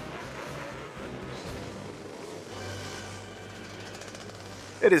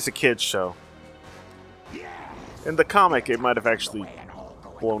 It is a kid's show. In the comic, it might have actually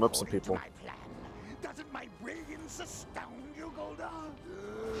blown up some people. Doesn't my brilliance astound you, Goldar?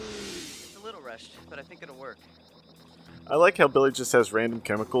 It's a little rushed, but I think it'll work. I like how Billy just has random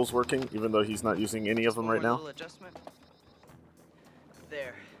chemicals working, even though he's not using any of them right now. Little adjustment.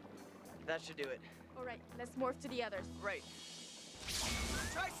 There. That should do it. All right, let's morph to the others. Right.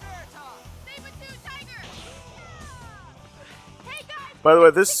 Triceratops! Saber-tooth tiger! Hey guys! By the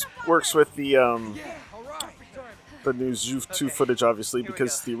way, this works with the new Zoom 2 footage, obviously,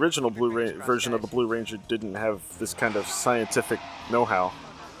 because the original Blu-ray version of the Blue Ranger didn't have this kind of scientific know-how.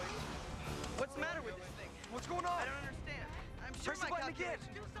 What's the matter with this thing? What's going on? I don't understand. I'm sure my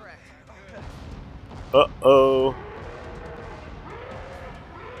calculations were correct. Uh-oh.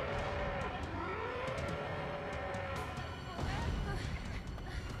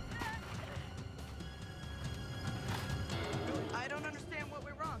 I don't understand what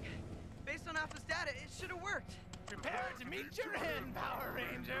went wrong. Based on Alpha's data, it should have worked. Prepare to meet your end, Power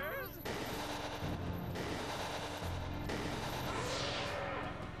Rangers!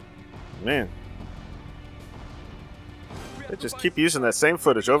 Man. They just keep using that same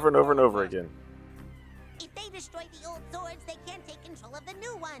footage over and over and over again. If they destroy the old swords, they can't take control of the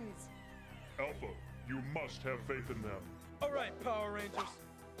new ones. Alpha, you must have faith in them. All right, Power Rangers.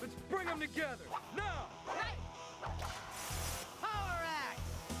 Let's bring them together. Now! Power Axe!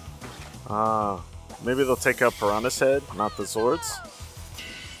 Ah, maybe they'll take out Piranha's Head, not the Zords?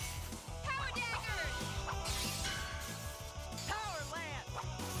 Power daggers! Power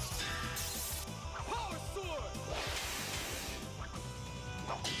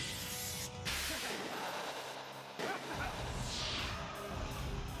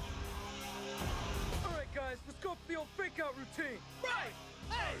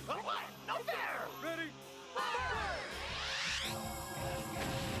Hey, what? No fair! Ready?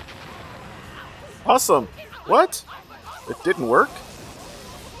 Awesome. What? It didn't work?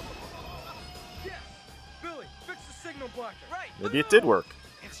 Yes! Billy, fix the signal blocker. Right. Maybe it did work.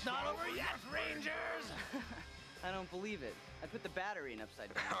 It's not over yet, Rangers! I don't believe it. I put the battery in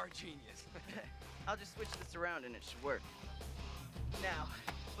upside down. Our genius. I'll just switch this around and it should work. Now,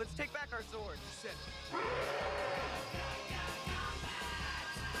 let's take back our Zords. Sit.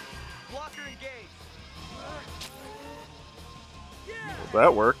 Blocker engaged. Well,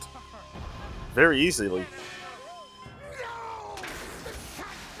 that worked. Very easily.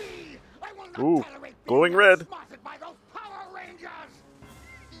 Ooh, glowing red.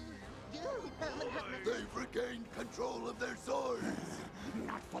 They've regained control of their swords.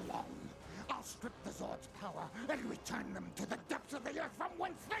 Not for long. I'll strip the Zord's power and return them to the depths of the earth from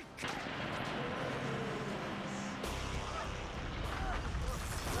whence they came.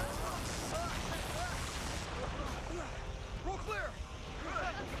 Roll clear!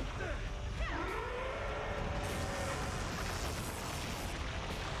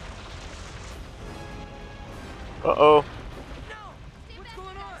 Uh-oh. What's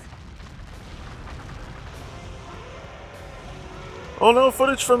going on? Oh no,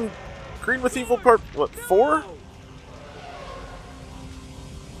 footage from Green with Evil Part, what, 4?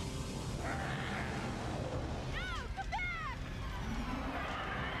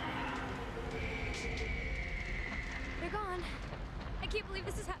 They're gone. I can't believe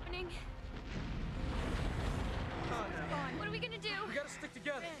this is happening. What are we gonna do? We gotta stick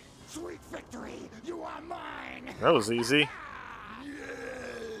together. Sweet victory, you are mine. That was easy.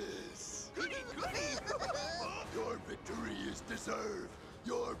 Yes! Your victory is deserved.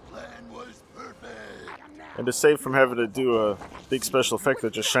 Your plan was perfect. And to save from having to do a big special effect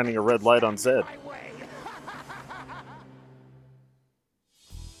of just shining a red light on Zed.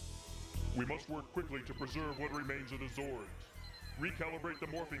 We must work quickly to preserve what remains of the Zords. Recalibrate the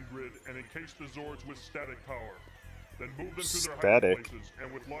morphing grid and encase the Zords with static power. Then move them to their hiding Static. places,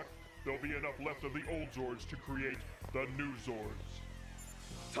 and with luck, there'll be enough left of the old Zords to create the new Zords.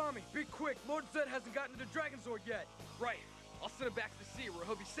 Tommy, be quick. Lord Zed hasn't gotten to Dragon Zord yet. Right. I'll send him back to the sea where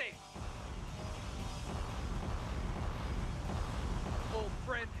he'll be safe. Old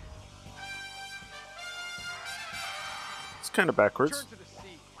friend. It's kind of backwards. Turn to the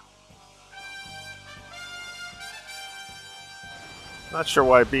sea. Not sure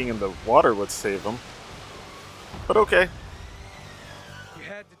why being in the water would save him. But okay. You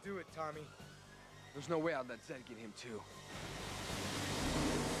had to do it, Tommy. There's no way I'd let Zed get him too.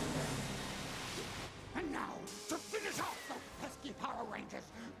 And now, to finish off those pesky Power Rangers,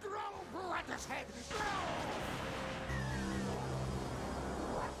 grow Baratta's head,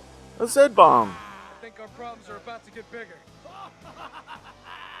 A Zed bomb. I think our problems are about to get bigger.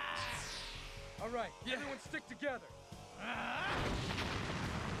 All right, everyone stick together. I'm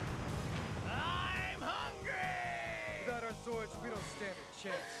hungry! Without our Zords, we don't stand a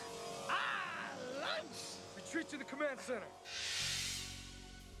chance. Lunch! Retreat to the command center.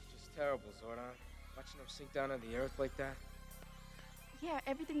 Just terrible, Zordon. Watching them sink down on the earth like that. Yeah,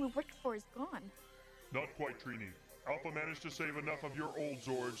 everything we worked for is gone. Not quite, Trini. Alpha managed to save enough of your old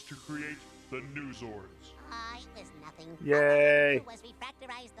Zords to create the new Zords. It was nothing. Yay. All I had to do was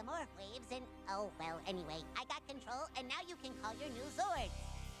refractorize the morph waves and... Oh, well, anyway. I got control, and now you can call your new Zords.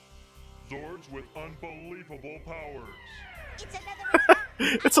 Zords with unbelievable powers. It's another...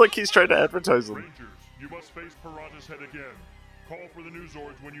 It's like he's trying to advertise them. Rangers, you must face Piranha's head again. Call for the new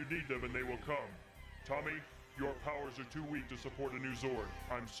Zords when you need them and they will come. Tommy, your powers are too weak to support a new Zord.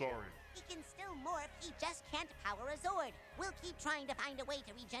 I'm sorry. He can still morph, he just can't power a Zord. We'll keep trying to find a way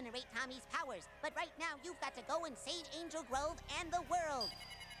to regenerate Tommy's powers, but right now you've got to go and save Angel Grove and the world.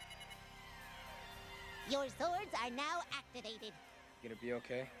 Your Zords are now activated. You gonna be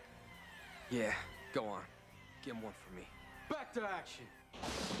okay? Yeah, go on. Get one for me. Back to action.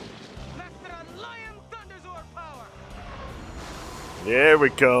 Master on Lion Thunder Zord power. There we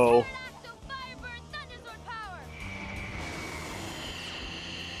go.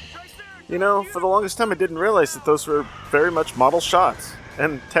 You know, for the longest time I didn't realize that those were very much model shots.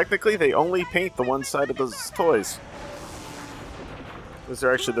 And technically they only paint the one side of those toys. Those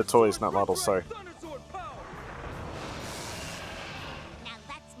are actually the toys, not models, sorry. Now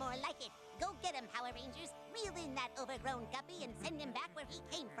that's more like it. Go get him, Power Rangers. Reel in that overgrown guppy and send him back where he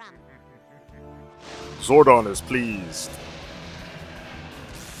came from. Zordon is pleased.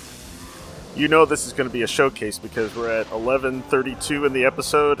 You know this is going to be a showcase because we're at 11:32 in the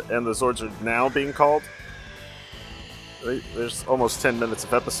episode and the Zords are now being called. There's almost 10 minutes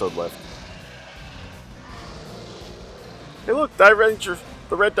of episode left. Hey look, Die Ranger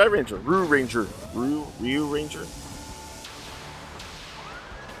The Red Die Ranger. Ryu Ranger. Ryu Ranger.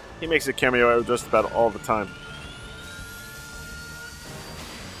 He makes a cameo just about all the time.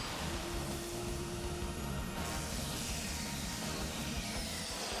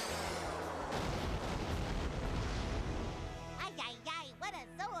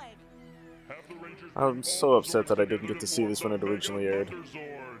 I'm so upset that I didn't get to see this when it originally aired.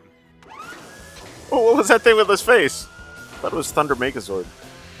 Oh, what was that thing with his face? I thought it was Thunder Megazord.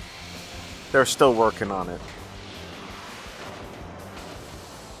 They're still working on it.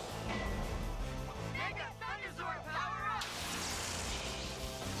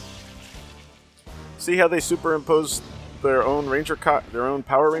 See how they superimposed their own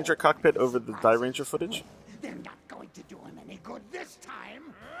Power Ranger cockpit over the Die Ranger footage? They're not going to do him any good this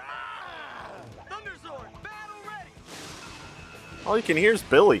time. Thunderzord, battle ready! All you can hear is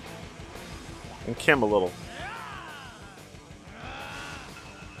Billy. And Kim a little.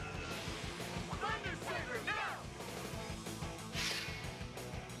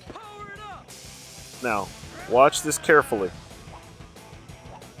 Now, watch this carefully.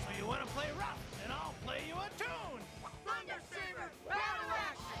 So you want to play rough, and I'll play you a tune. Thunder Saber, battle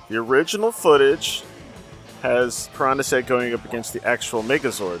action! The original footage has Piranha's Head going up against the actual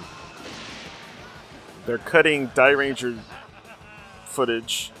Megazord. They're cutting Die Ranger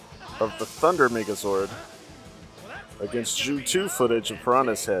footage of the Thunder Megazord against Ju 2 footage of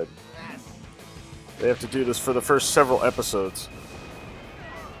Piranha's Head. They have to do this for the first several episodes.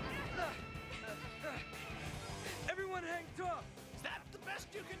 Everyone hang tough! Is that the best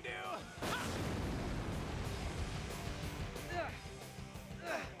you can do?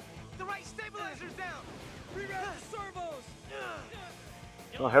 The right stabilizer's down! Reroute the servos!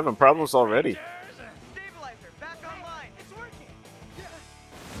 Oh, having problems already. Stabilizer, back online! It's working!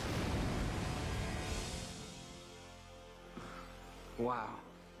 Wow.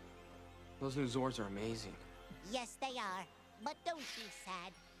 Those new Zords are amazing. Yes, they are. But don't be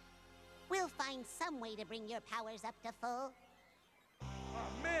sad. We'll find some way to bring your powers up to full.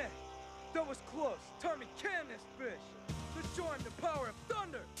 Oh man, that was close. Tommy can this fish. Let's show him the power of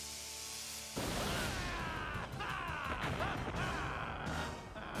thunder.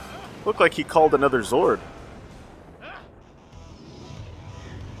 Looked like he called another Zord.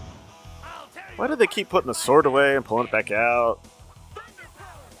 Why do they keep putting the sword away and pulling it back out?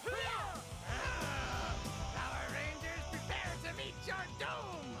 Power Rangers, prepare to meet your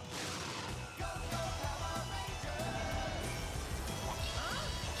doom!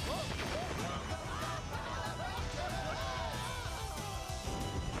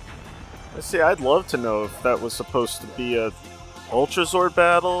 Let's see, I'd love to know if that was supposed to be a Ultra Zord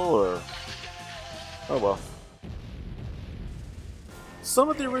battle or... Oh well. Some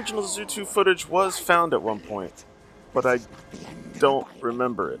of the original Zu 2 footage was found at one point, but I don't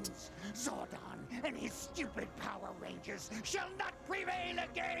remember it. Zordon and his stupid Power Rangers shall not prevail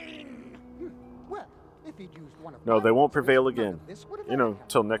again! Well, if he'd used one of No, they won't prevail again. You know,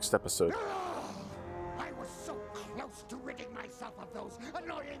 till next episode. I was so close to ridding myself of those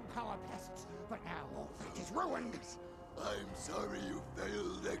annoying power pests, but now all that is ruined. I'm sorry you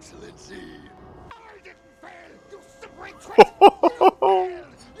failed, Excellency. I didn't fail, you slippery trick! You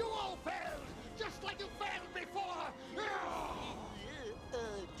failed! You all failed! Just like you failed before!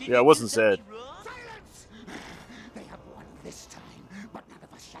 Yeah, it wasn't Zed. Silence! They have won this time, but none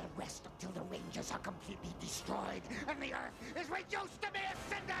of us shall rest until the Rangers are completely destroyed and the Earth is reduced to mere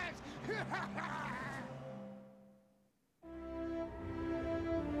cinders!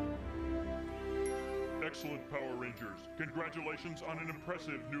 Excellent, Power Rangers. Congratulations on an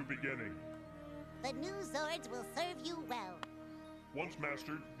impressive new beginning. The new Zords will serve you well. Once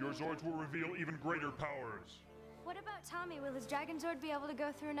mastered, your Zords will reveal even greater powers. What about Tommy? Will his Dragon Zord be able to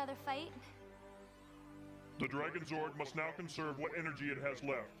go through another fight? The Dragon Zord must now conserve what energy it has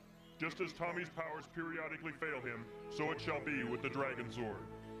left. Just as Tommy's powers periodically fail him, so it shall be with the Dragon Zord.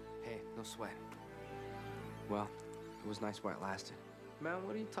 Hey, no sweat. Well, it was nice while it lasted. Man,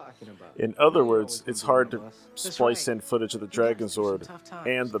 what are you talking about? In other words, it's hard to splice in footage of the Dragon Zord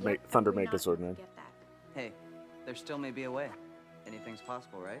and the Thunder Megazord, man. Hey, there still may be a way. Anything's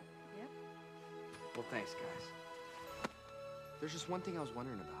possible, right? Yep. Well, thanks, guys. There's just one thing I was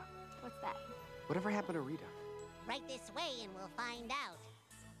wondering about. What's that? Whatever happened to Rita? Right this way and we'll find out.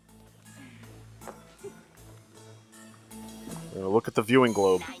 Look at the viewing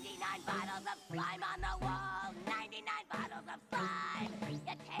globe. 99 bottles of slime on the wall, 99 bottles of slime. You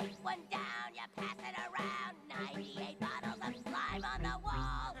take one down, you pass it around, 98 bottles of slime on the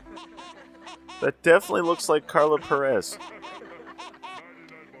wall. That definitely looks like Carla Perez. 99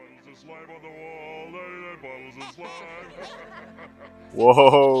 bottles of slime on the wall, 99 bottles of slime.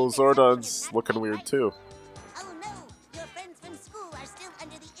 Whoa, Zordon's looking weird too. Oh no! Your friends from school are still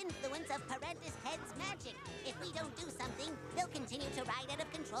under the influence of Parentis Head's magic. If we don't do something, they'll continue to ride out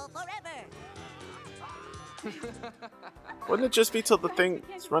of control forever. Wouldn't it just be till the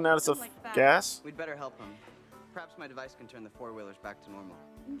thing's run out of gas? We'd better help him. Perhaps my device can turn the four-wheelers back to normal.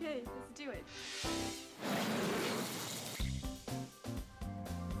 Okay, let's do it.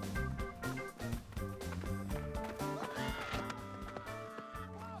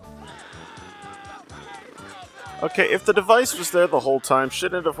 Okay, if the device was there the whole time,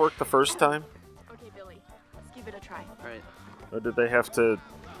 shouldn't it have worked the first time? Okay, Billy, let's give it a try. Alright. Or did they have to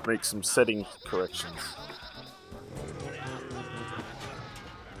make some setting corrections?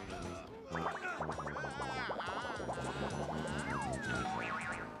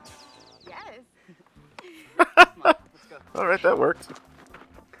 Yes. Alright, that worked.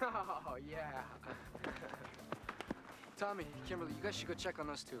 Oh, yeah. Tommy, Kimberly, you guys should go check on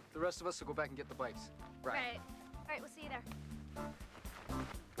those two. The rest of us will go back and get the bikes. Right. Alright, we'll see you there.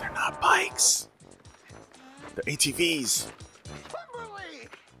 They're not bikes. They're ATVs. Kimberly!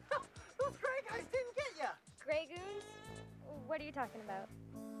 Those gray guys didn't get ya! Grey Goons? What are you talking about?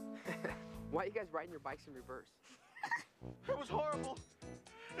 Why are you guys riding your bikes in reverse? It was horrible.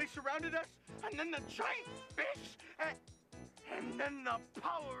 They surrounded us, and then the giant fish, and then the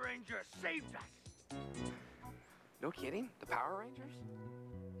Power Rangers saved us. No kidding? The Power Rangers?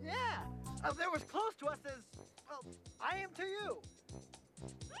 Yeah, they're as close to us as, well, I am to you.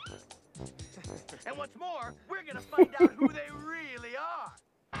 And what's more, we're gonna find out who they really are.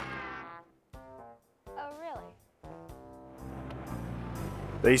 Oh, really?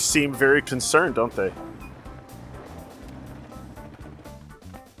 They seem very concerned, don't they?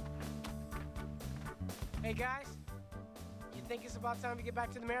 Hey guys, you think it's about time to get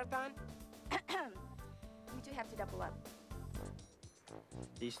back to the marathon? We do have to double up.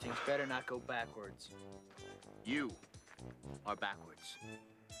 These things better not go backwards. You are backwards.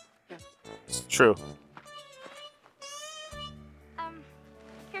 It's true.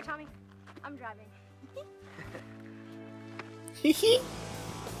 Here, Tommy. I'm driving. Hee.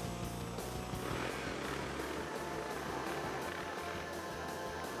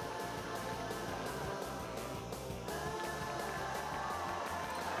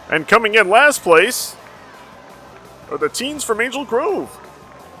 And coming in last place are the teens from Angel Grove.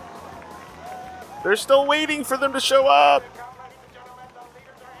 They're still waiting for them to show up.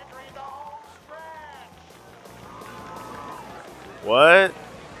 What?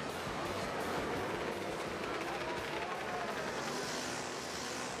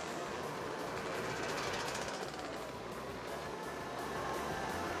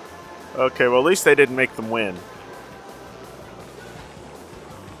 Okay, well at least they didn't make them win.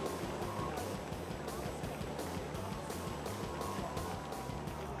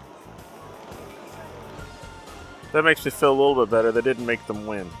 That makes me feel a little bit better. They didn't make them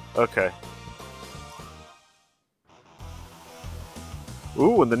win. Okay.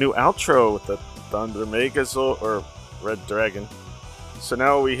 Ooh, and the new outro with the Thunder Megazord, or Red Dragon. So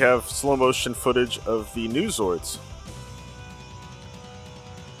now we have slow motion footage of the new Zords.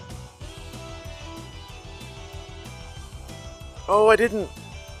 Oh, I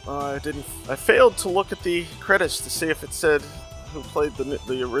failed to look at the credits to see if it said who played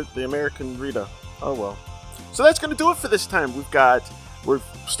the American Rita. Oh well. So that's going to do it for this time. We've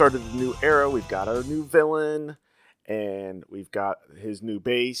started a new era. We've got our new villain, and we've got his new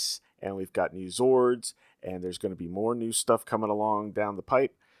base, and we've got new Zords, and there's going to be more new stuff coming along down the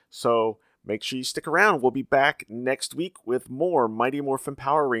pipe. So make sure you stick around. We'll be back next week with more Mighty Morphin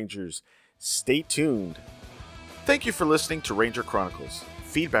Power Rangers. Stay tuned. Thank you for listening to Ranger Chronicles.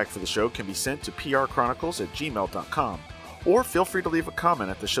 Feedback for the show can be sent to prchronicles@gmail.com. Or feel free to leave a comment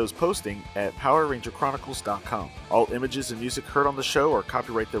at the show's posting at PowerRangerChronicles.com. All images and music heard on the show are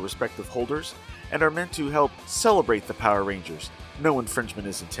copyright their respective holders and are meant to help celebrate the Power Rangers. No infringement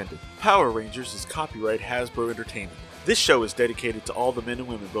is intended. Power Rangers is copyright Hasbro Entertainment. This show is dedicated to all the men and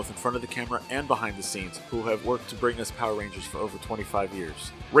women, both in front of the camera and behind the scenes, who have worked to bring us Power Rangers for over 25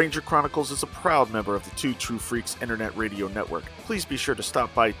 years. Ranger Chronicles is a proud member of the Two True Freaks Internet Radio Network. Please be sure to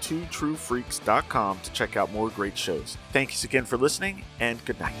stop by twotruefreaks.com to check out more great shows. Thanks again for listening, and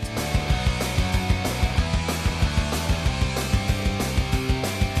good night.